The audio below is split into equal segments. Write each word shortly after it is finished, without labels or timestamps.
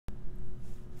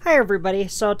Hi everybody,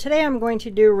 so today I'm going to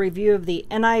do a review of the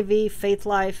NIV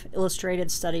Faithlife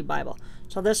Illustrated Study Bible.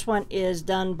 So this one is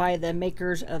done by the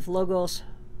makers of Logos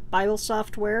Bible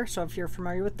software, so if you're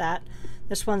familiar with that.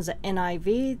 This one's the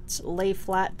NIV, it's lay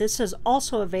flat. This is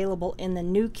also available in the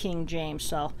New King James,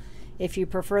 so if you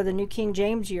prefer the New King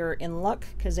James, you're in luck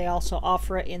because they also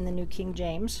offer it in the New King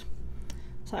James.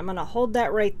 So I'm going to hold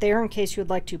that right there in case you would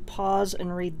like to pause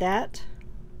and read that.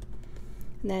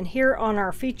 And then here on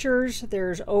our features,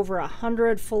 there's over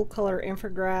 100 full color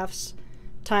infographics,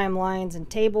 timelines and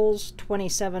tables,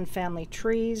 27 family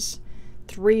trees,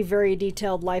 3 very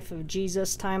detailed Life of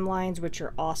Jesus timelines, which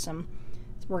are awesome.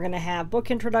 We're going to have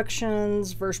book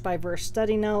introductions, verse by verse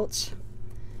study notes.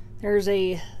 There's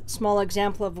a small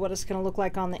example of what it's going to look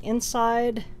like on the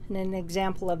inside, and an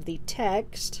example of the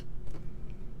text.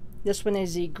 This one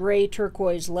is the gray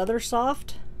turquoise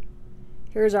Leathersoft.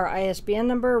 Here's our ISBN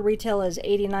number. Retail is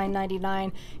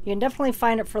 $89.99. You can definitely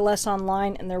find it for less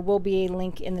online, and there will be a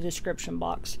link in the description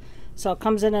box. So it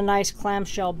comes in a nice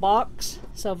clamshell box,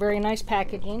 so very nice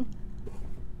packaging.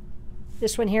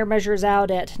 This one here measures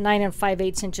out at 9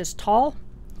 5/8 inches tall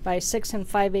by 6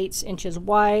 5/8 inches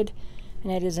wide,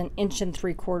 and it is 1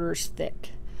 3/4 inches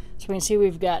thick. So we can see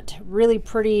we've got really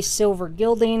pretty silver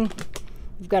gilding.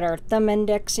 We've got our thumb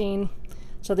indexing.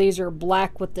 So these are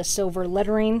black with the silver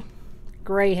lettering,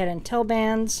 gray head and tail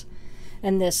bands,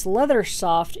 and this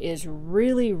Leathersoft is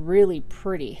really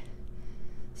pretty.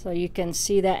 So you can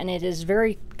see that, and it is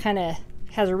very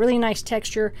has a really nice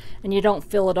texture, and you don't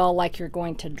feel at all like you're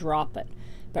going to drop it,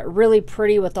 but really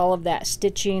pretty with all of that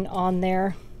stitching on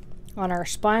there. On our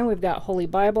spine we've got Holy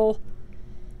Bible,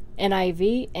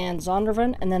 NIV, and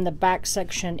Zondervan, and then the back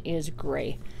section is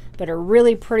gray, but a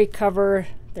really pretty cover.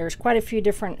 There's quite a few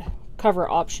different cover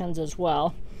options as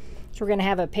well. So we're going to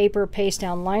have a paper paste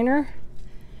down liner,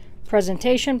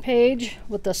 presentation page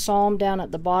with the psalm down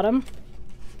at the bottom,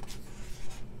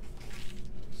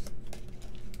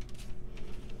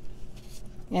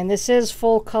 and this is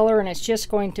full color, and it's just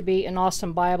going to be an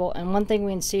awesome Bible. And one thing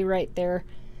we can see right there,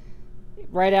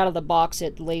 right out of the box,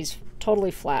 it lays totally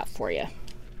flat for you.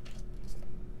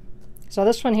 So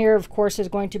this one here, of course, is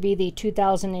going to be the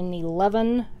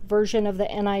 2011 version of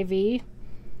the NIV.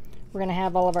 We're going to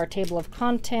have all of our table of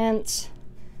contents,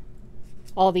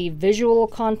 all the visual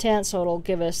content, so it'll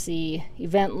give us the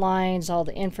event lines, all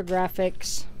the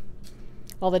infographics,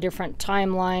 all the different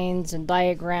timelines and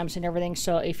diagrams and everything.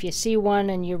 So if you see one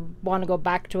and you want to go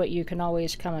back to it, you can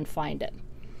always come and find it.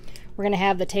 We're going to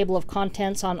have the table of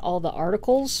contents on all the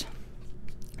articles.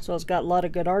 So it's got a lot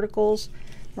of good articles.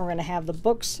 We're going to have the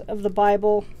books of the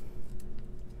Bible.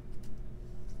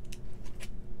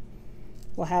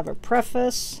 We'll have a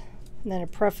preface, and then a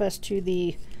preface to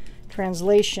the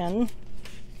translation. And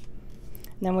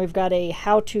then we've got a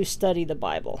how to study the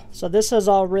Bible. So this is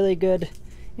all really good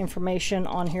information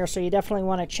on here, so you definitely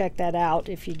want to check that out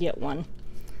if you get one.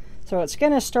 So it's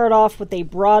going to start off with a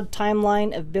broad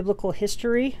timeline of biblical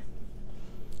history.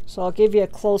 So I'll give you a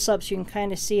close-up so you can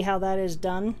kind of see how that is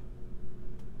done.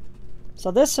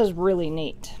 So this is really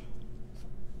neat.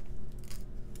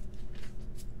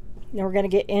 Then we're going to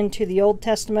get into the Old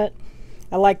Testament.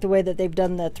 I like the way that they've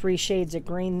done the 3 shades of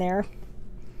green there.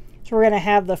 So we're going to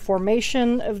have the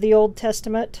formation of the Old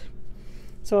Testament.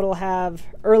 So it'll have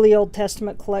early Old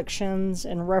Testament collections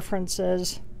and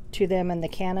references to them in the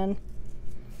canon.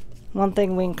 One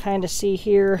thing we can kind of see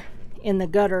here in the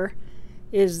gutter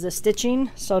is the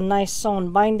stitching. So nice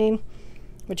sewn binding,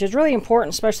 which is really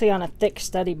important, especially on a thick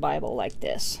study Bible like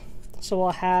this. So we'll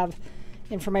have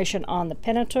information on the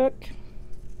Pentateuch.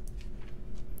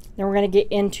 Then we're going to get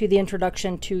into the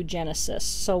introduction to Genesis.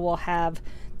 So we'll have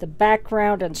the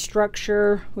background and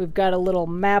structure. We've got a little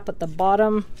map at the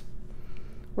bottom.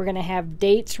 We're going to have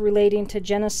dates relating to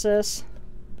Genesis,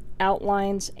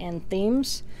 outlines, and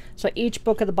themes. So each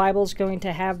book of the Bible is going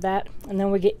to have that. And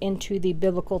then we get into the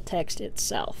biblical text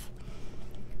itself.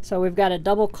 So we've got a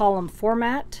double column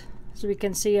format, so we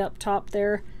can see up top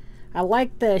there. I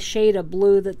like the shade of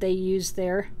blue that they use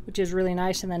there, which is really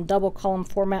nice. And then double column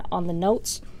format on the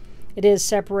notes. It is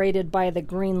separated by the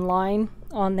green line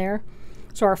on there.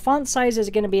 So our font size is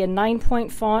going to be a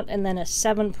 9-point font and then a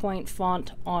 7-point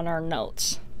font on our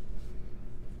notes.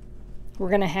 We're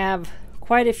going to have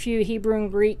quite a few Hebrew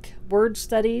and Greek word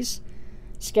studies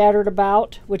scattered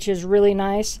about, which is really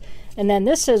nice. And then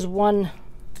this is one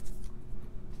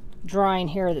drawing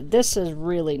here that this is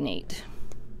really neat.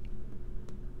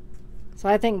 So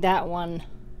I think that one,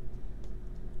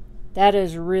 that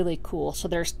is really cool. So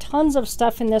there's tons of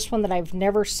stuff in this one that I've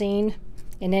never seen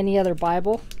in any other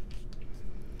Bible.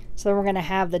 So then we're going to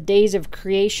have the days of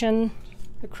creation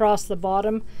across the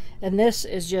bottom, and this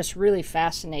is just really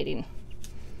fascinating.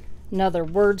 Another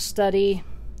word study.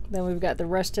 Then we've got the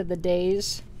rest of the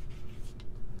days.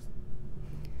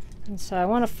 And so I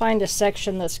want to find a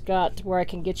section that's got where I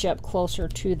can get you up closer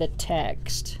to the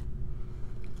text.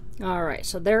 Alright,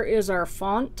 so there is our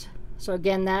font. So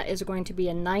again, that is going to be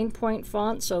a 9-point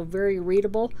font, so very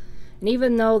readable. And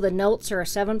even though the notes are a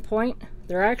 7-point,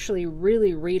 they're actually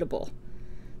really readable.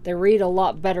 They read a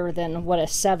lot better than what a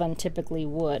 7 typically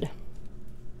would.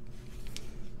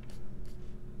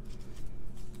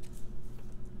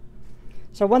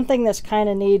 So one thing that's kind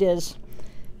of neat is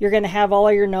you're going to have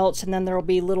all your notes, and then there will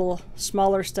be little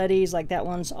smaller studies, like that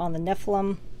one's on the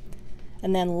Nephilim.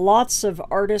 And then lots of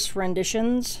artist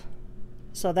renditions.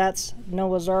 So that's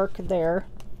Noah's Ark there.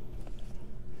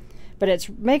 But it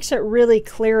makes it really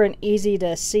clear and easy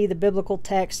to see the biblical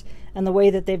text and the way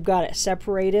that they've got it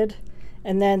separated.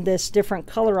 And then this different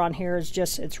color on here is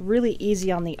just, it's really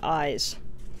easy on the eyes.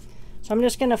 So I'm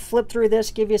just going to flip through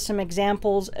this, give you some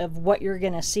examples of what you're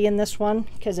going to see in this one,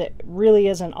 because it really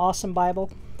is an awesome Bible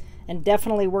and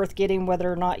definitely worth getting whether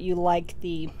or not you like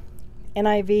the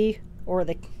NIV or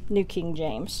the New King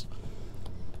James.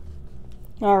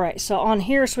 Alright, so on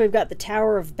here, so we've got the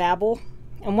Tower of Babel.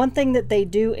 And one thing that they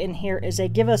do in here is they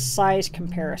give us size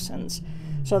comparisons.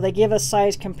 So they give us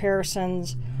size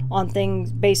comparisons on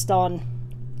things based on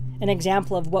an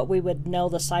example of what we would know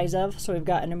the size of. So we've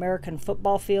got an American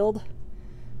football field.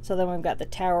 So then we've got the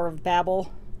Tower of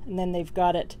Babel. And then they've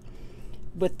got it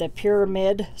with the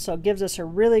pyramid. So it gives us a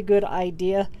really good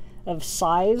idea of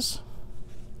size.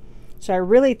 So I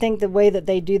really think the way that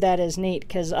they do that is neat,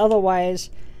 because otherwise,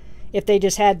 if they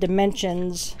just had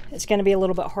dimensions, it's going to be a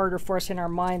little bit harder for us in our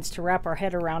minds to wrap our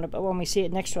head around it. But when we see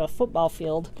it next to a football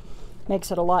field, it makes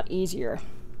it a lot easier.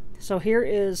 So here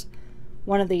is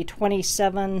one of the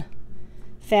 27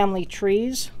 family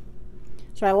trees.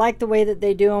 So I like the way that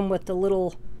they do them with the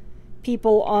little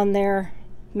people on there.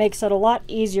 Makes it a lot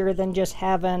easier than just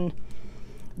having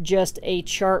just a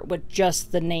chart with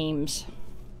just the names.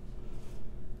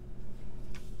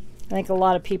 I think a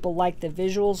lot of people like the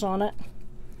visuals on it.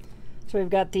 So we've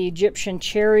got the Egyptian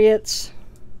chariots,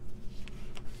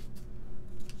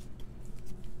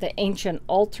 the ancient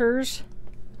altars,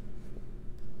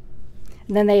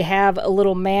 and then they have a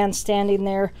little man standing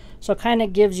there, so it kind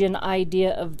of gives you an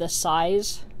idea of the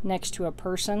size next to a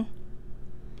person.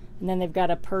 And then they've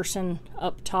got a person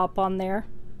up top on there.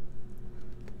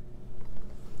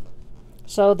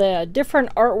 So the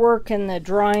different artwork and the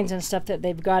drawings and stuff that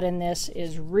they've got in this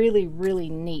is really, really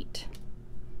neat.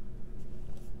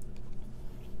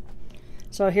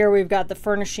 So here we've got the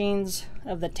furnishings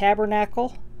of the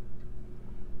tabernacle.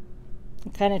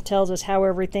 It kind of tells us how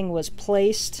everything was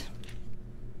placed.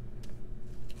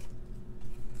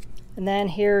 And then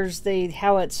here's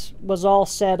how it was all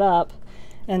set up.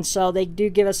 And so they do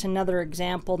give us another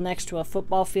example next to a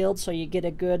football field, so you get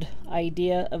a good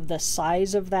idea of the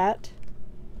size of that.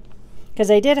 Because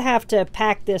they did have to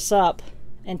pack this up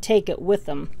and take it with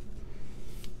them.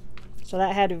 So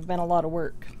that had to have been a lot of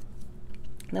work.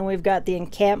 Then we've got the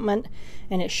encampment,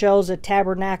 and it shows a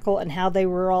tabernacle and how they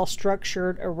were all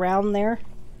structured around there.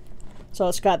 So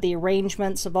it's got the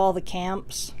arrangements of all the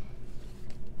camps.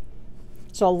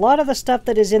 So a lot of the stuff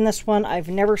that is in this one, I've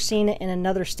never seen it in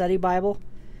another study Bible,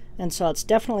 and so it's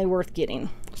definitely worth getting.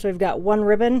 So we've got one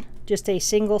ribbon, just a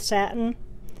single satin,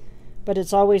 but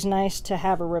it's always nice to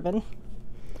have a ribbon.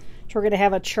 So we're going to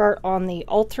have a chart on the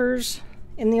altars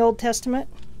in the Old Testament.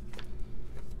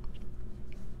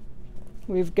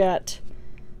 We've got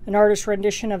an artist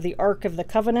rendition of the Ark of the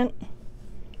Covenant.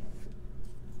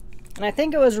 And I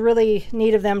think it was really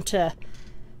neat of them to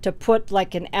put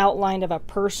like an outline of a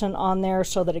person on there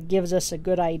so that it gives us a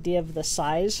good idea of the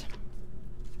size.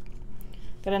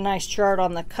 Got a nice chart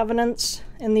on the covenants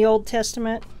in the Old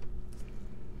Testament.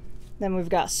 Then we've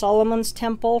got Solomon's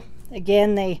temple.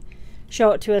 Again, they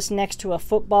show it to us next to a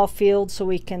football field so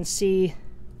we can see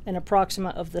an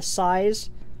approximate of the size.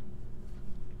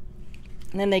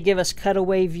 And then they give us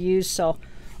cutaway views. So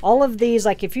all of these,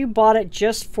 like if you bought it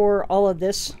just for all of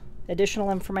this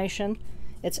additional information,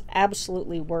 it's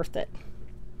absolutely worth it.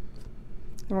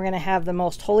 And we're going to have the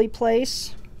most holy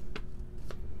place.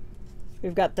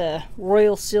 We've got the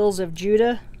royal seals of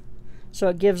Judah. So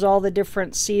it gives all the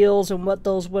different seals and what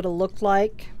those would have looked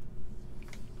like.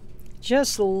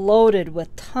 Just loaded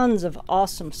with tons of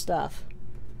awesome stuff.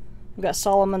 We've got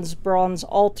Solomon's bronze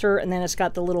altar, and then it's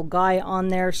got the little guy on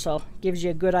there, so it gives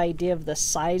you a good idea of the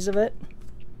size of it.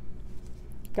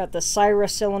 Got the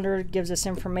Cyrus cylinder, gives us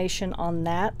information on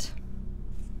that.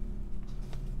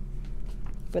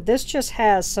 But this just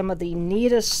has some of the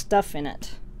neatest stuff in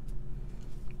it.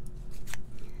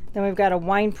 Then we've got a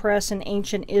wine press in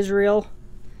ancient Israel.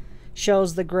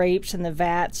 Shows the grapes and the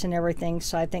vats and everything,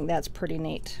 so I think that's pretty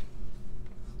neat.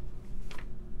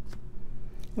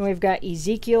 And we've got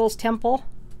Ezekiel's temple.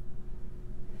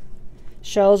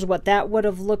 Shows what that would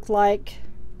have looked like.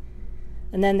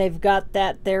 And then they've got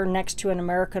that there next to an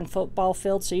American football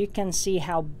field, so you can see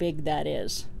how big that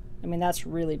is. I mean, that's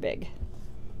really big.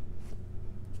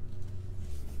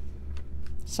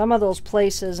 Some of those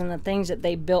places and the things that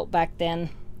they built back then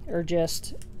are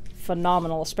just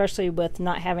phenomenal, especially with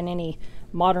not having any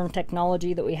modern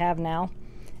technology that we have now,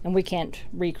 and we can't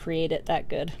recreate it that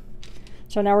good.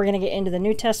 So now we're going to get into the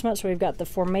New Testament. So we've got the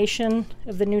formation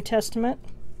of the New Testament.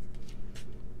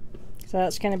 So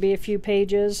that's going to be a few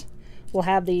pages. We'll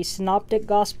have the Synoptic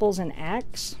Gospels and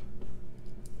Acts.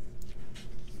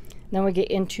 Then we get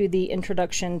into the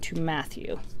introduction to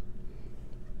Matthew.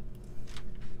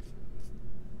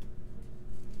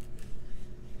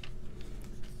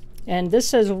 And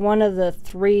this is one of the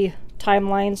 3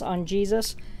 timelines on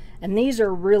Jesus, and these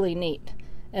are really neat.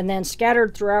 And then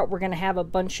scattered throughout, we're going to have a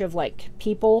bunch of like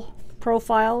people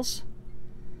profiles.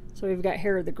 So we've got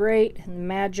Herod the Great and the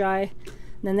Magi. And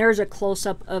then there's a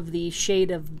close-up of the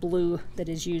shade of blue that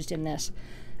is used in this.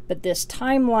 But this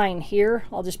timeline here,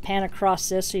 I'll just pan across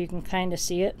this so you can kind of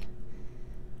see it.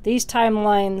 These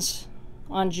timelines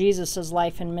on Jesus'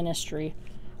 life and ministry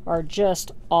are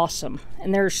just awesome.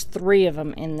 And there's 3 of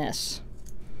them in this.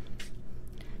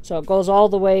 So it goes all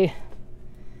the way,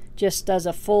 just does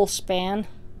a full span.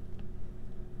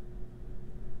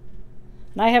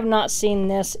 And I have not seen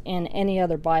this in any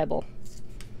other Bible.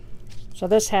 So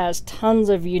this has tons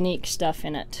of unique stuff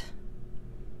in it.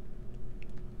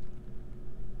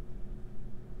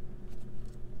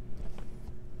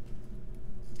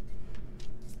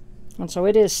 And so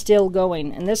it is still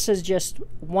going, and this is just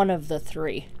one of the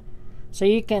 3. So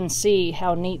you can see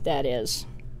how neat that is.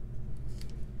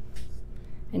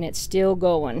 And it's still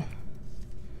going.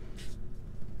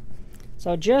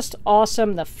 So just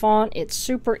awesome. The font, it's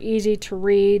super easy to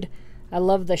read. I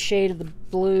love the shade of the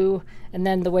blue, and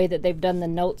then the way that they've done the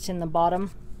notes in the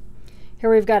bottom.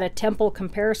 Here we've got a temple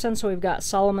comparison. So we've got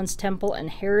Solomon's temple and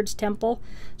Herod's temple.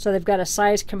 So they've got a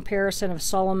size comparison of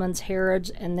Solomon's,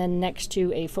 Herod's, and then next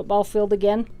to a football field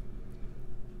again.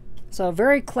 So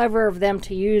very clever of them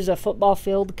to use a football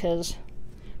field, because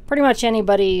pretty much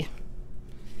anybody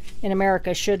in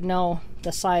America should know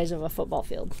the size of a football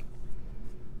field.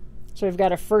 So we've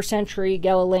got a 1st century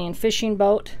Galilean fishing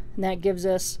boat, and that gives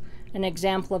us an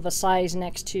example of a size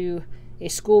next to a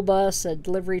school bus, a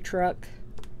delivery truck.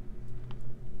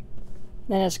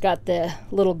 Then it's got the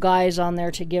little guys on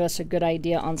there to give us a good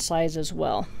idea on size as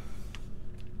well.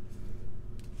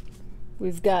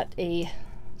 We've got a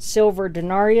silver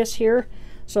denarius here,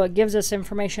 so it gives us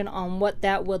information on what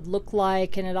that would look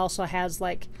like, and it also has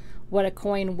like what a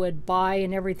coin would buy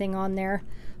and everything on there.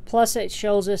 Plus it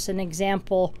shows us an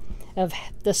example of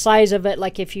the size of it,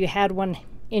 like if you had one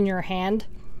in your hand.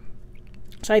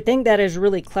 So I think that is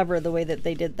really clever the way that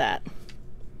they did that.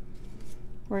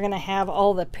 We're going to have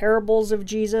all the parables of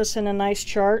Jesus in a nice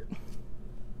chart.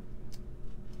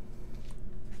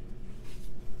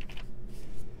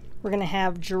 We're going to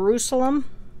have Jerusalem.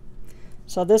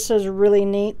 So this is really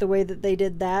neat the way that they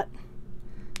did that.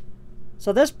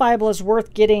 So this Bible is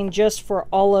worth getting just for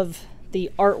all of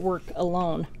the artwork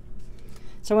alone.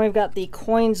 So we've got the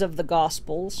coins of the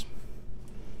Gospels.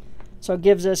 So it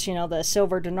gives us, you know, the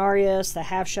silver denarius, the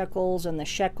half shekels, and the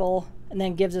shekel, and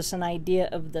then gives us an idea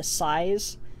of the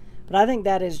size. But I think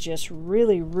that is just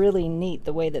really, really neat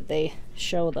the way that they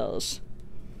show those.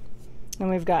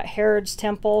 And we've got Herod's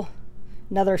temple,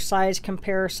 another size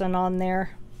comparison on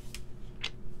there.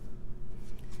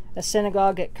 A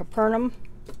synagogue at Capernaum.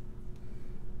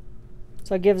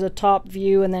 So it gives a top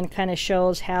view and then kind of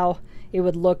shows how it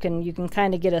would look, and you can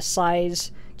kind of get a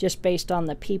size just based on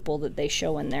the people that they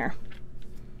show in there.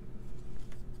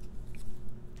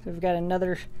 So we've got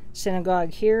another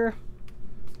synagogue here.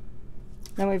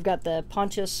 Then we've got the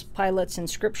Pontius Pilate's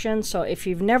inscription. So if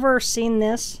you've never seen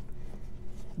this,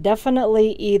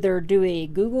 definitely either do a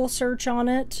Google search on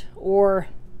it or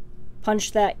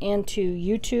punch that into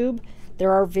YouTube.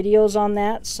 There are videos on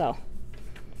that, so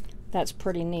that's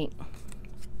pretty neat.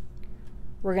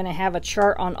 We're going to have a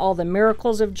chart on all the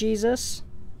miracles of Jesus.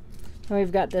 And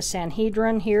we've got the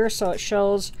Sanhedrin here, so it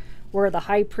shows where the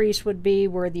high priest would be,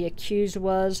 where the accused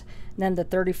was, and then the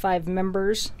 35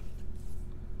 members.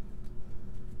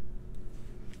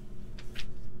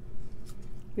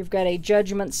 We've got a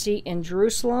judgment seat in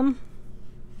Jerusalem.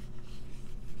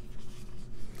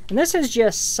 And this is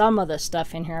just some of the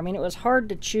stuff in here. I mean, it was hard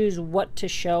to choose what to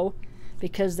show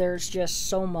because there's just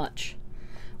so much.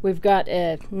 We've got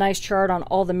a nice chart on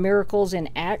all the miracles in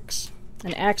Acts.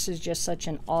 And Acts is just such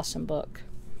an awesome book.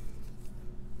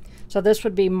 So this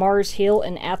would be Mars Hill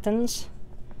in Athens.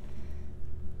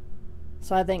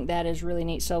 So I think that is really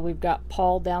neat. So we've got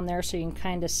Paul down there so you can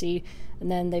kind of see.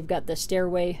 And then they've got the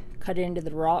stairway cut into the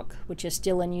rock, which is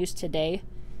still in use today.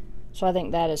 So I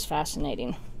think that is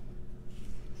fascinating.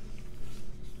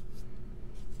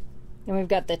 Then we've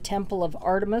got the Temple of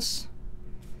Artemis.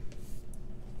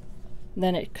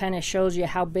 Then it kind of shows you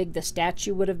how big the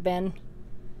statue would have been.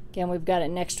 Again, we've got it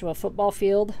next to a football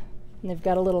field. And they've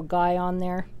got a little guy on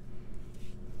there.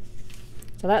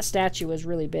 So that statue was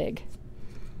really big.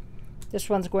 This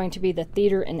one's going to be the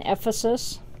theater in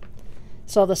Ephesus.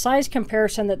 So the size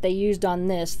comparison that they used on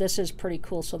this is pretty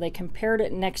cool. So they compared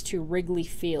it next to Wrigley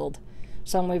Field.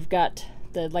 So we've got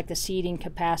the seating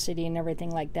capacity and everything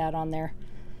like that on there.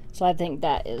 So I think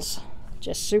that is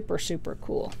just super, super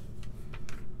cool.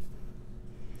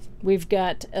 We've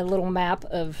got a little map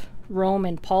of Rome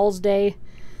in Paul's day.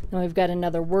 Then we've got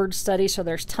another word study. So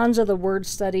there's tons of the word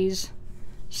studies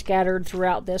scattered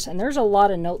throughout this. And there's a lot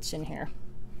of notes in here.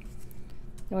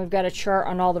 And we've got a chart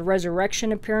on all the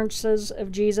resurrection appearances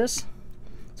of Jesus.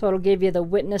 So it'll give you the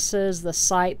witnesses, the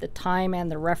site, the time,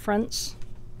 and the reference.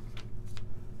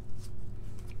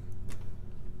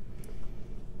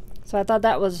 So I thought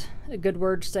that was a good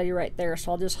word study right there.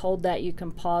 So I'll just hold that. You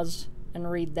can pause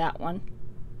and read that one.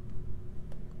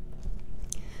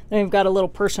 Then we've got a little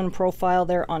person profile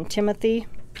there on Timothy.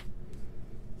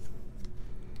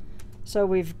 So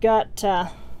we've got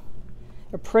a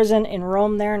prison in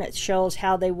Rome there, and it shows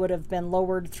how they would have been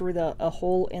lowered through a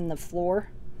hole in the floor.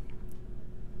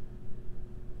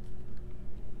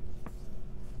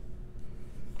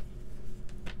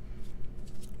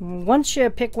 Once you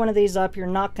pick one of these up, you're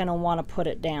not going to want to put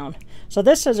it down. So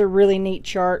this is a really neat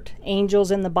chart,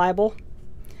 angels in the Bible.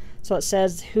 So it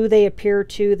says who they appear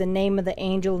to, the name of the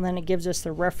angel, and then it gives us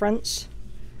the reference.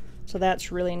 So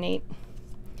that's really neat.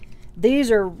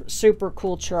 These are super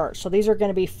cool charts. So these are going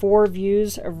to be 4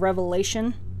 views of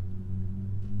Revelation.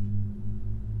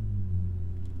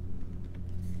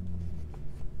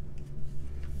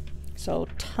 So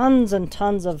tons and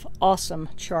tons of awesome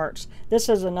charts. This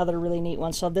is another really neat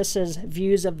one. So this is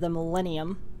views of the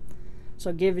millennium.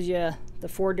 So it gives you the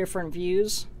 4 different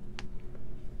views.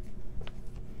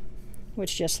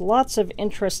 Which just lots of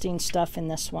interesting stuff in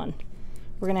this one.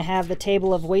 We're going to have the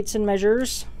table of weights and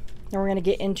measures. Then we're going to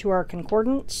get into our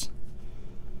concordance.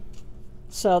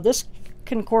 So this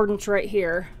concordance right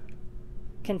here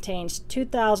contains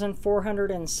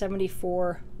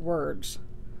 2,474 words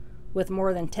with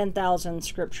more than 10,000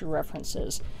 scripture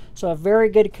references. So a very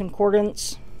good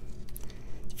concordance.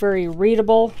 It's very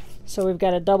readable. So we've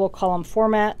got a double column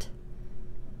format.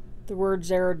 The words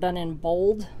there are done in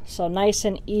bold, so nice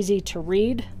and easy to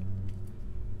read.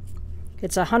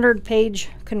 It's a 100-page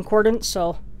concordance,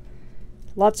 so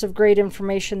lots of great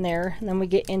information there. And then we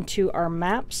get into our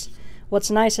maps.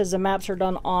 What's nice is the maps are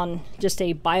done on just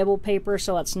a Bible paper,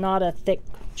 so it's not a thick,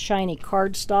 shiny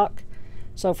cardstock.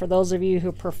 So for those of you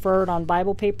who prefer it on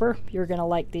Bible paper, you're going to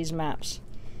like these maps.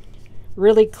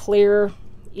 Really clear,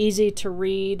 easy to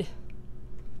read.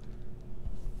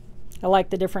 I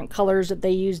like the different colors that they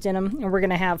used in them. And we're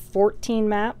going to have 14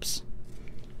 maps.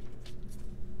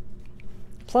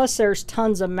 Plus there's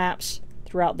tons of maps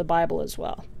throughout the Bible as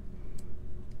well.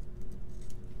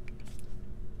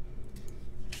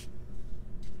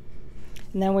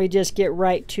 And then we just get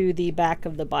right to the back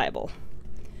of the Bible.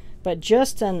 But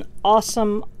just an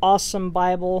awesome, awesome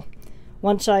Bible.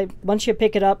 Once you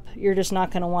pick it up, you're just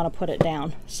not going to want to put it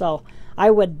down. So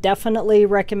I would definitely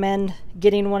recommend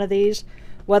getting one of these.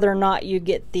 Whether or not you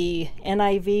get the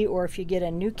NIV or if you get a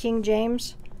New King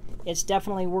James, it's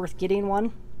definitely worth getting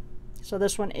one. So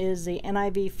this one is the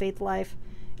NIV Faithlife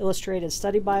Illustrated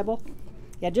Study Bible.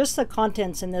 Yeah, just the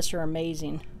contents in this are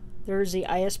amazing. There's the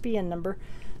ISBN number.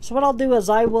 So what I'll do is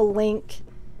I will link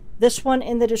this one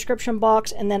in the description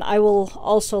box, and then I will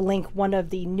also link one of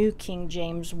the New King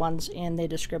James ones in the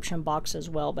description box as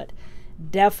well. But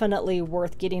definitely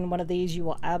worth getting one of these. You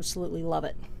will absolutely love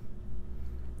it.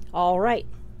 All right.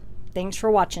 Thanks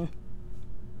for watching.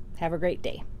 Have a great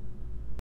day.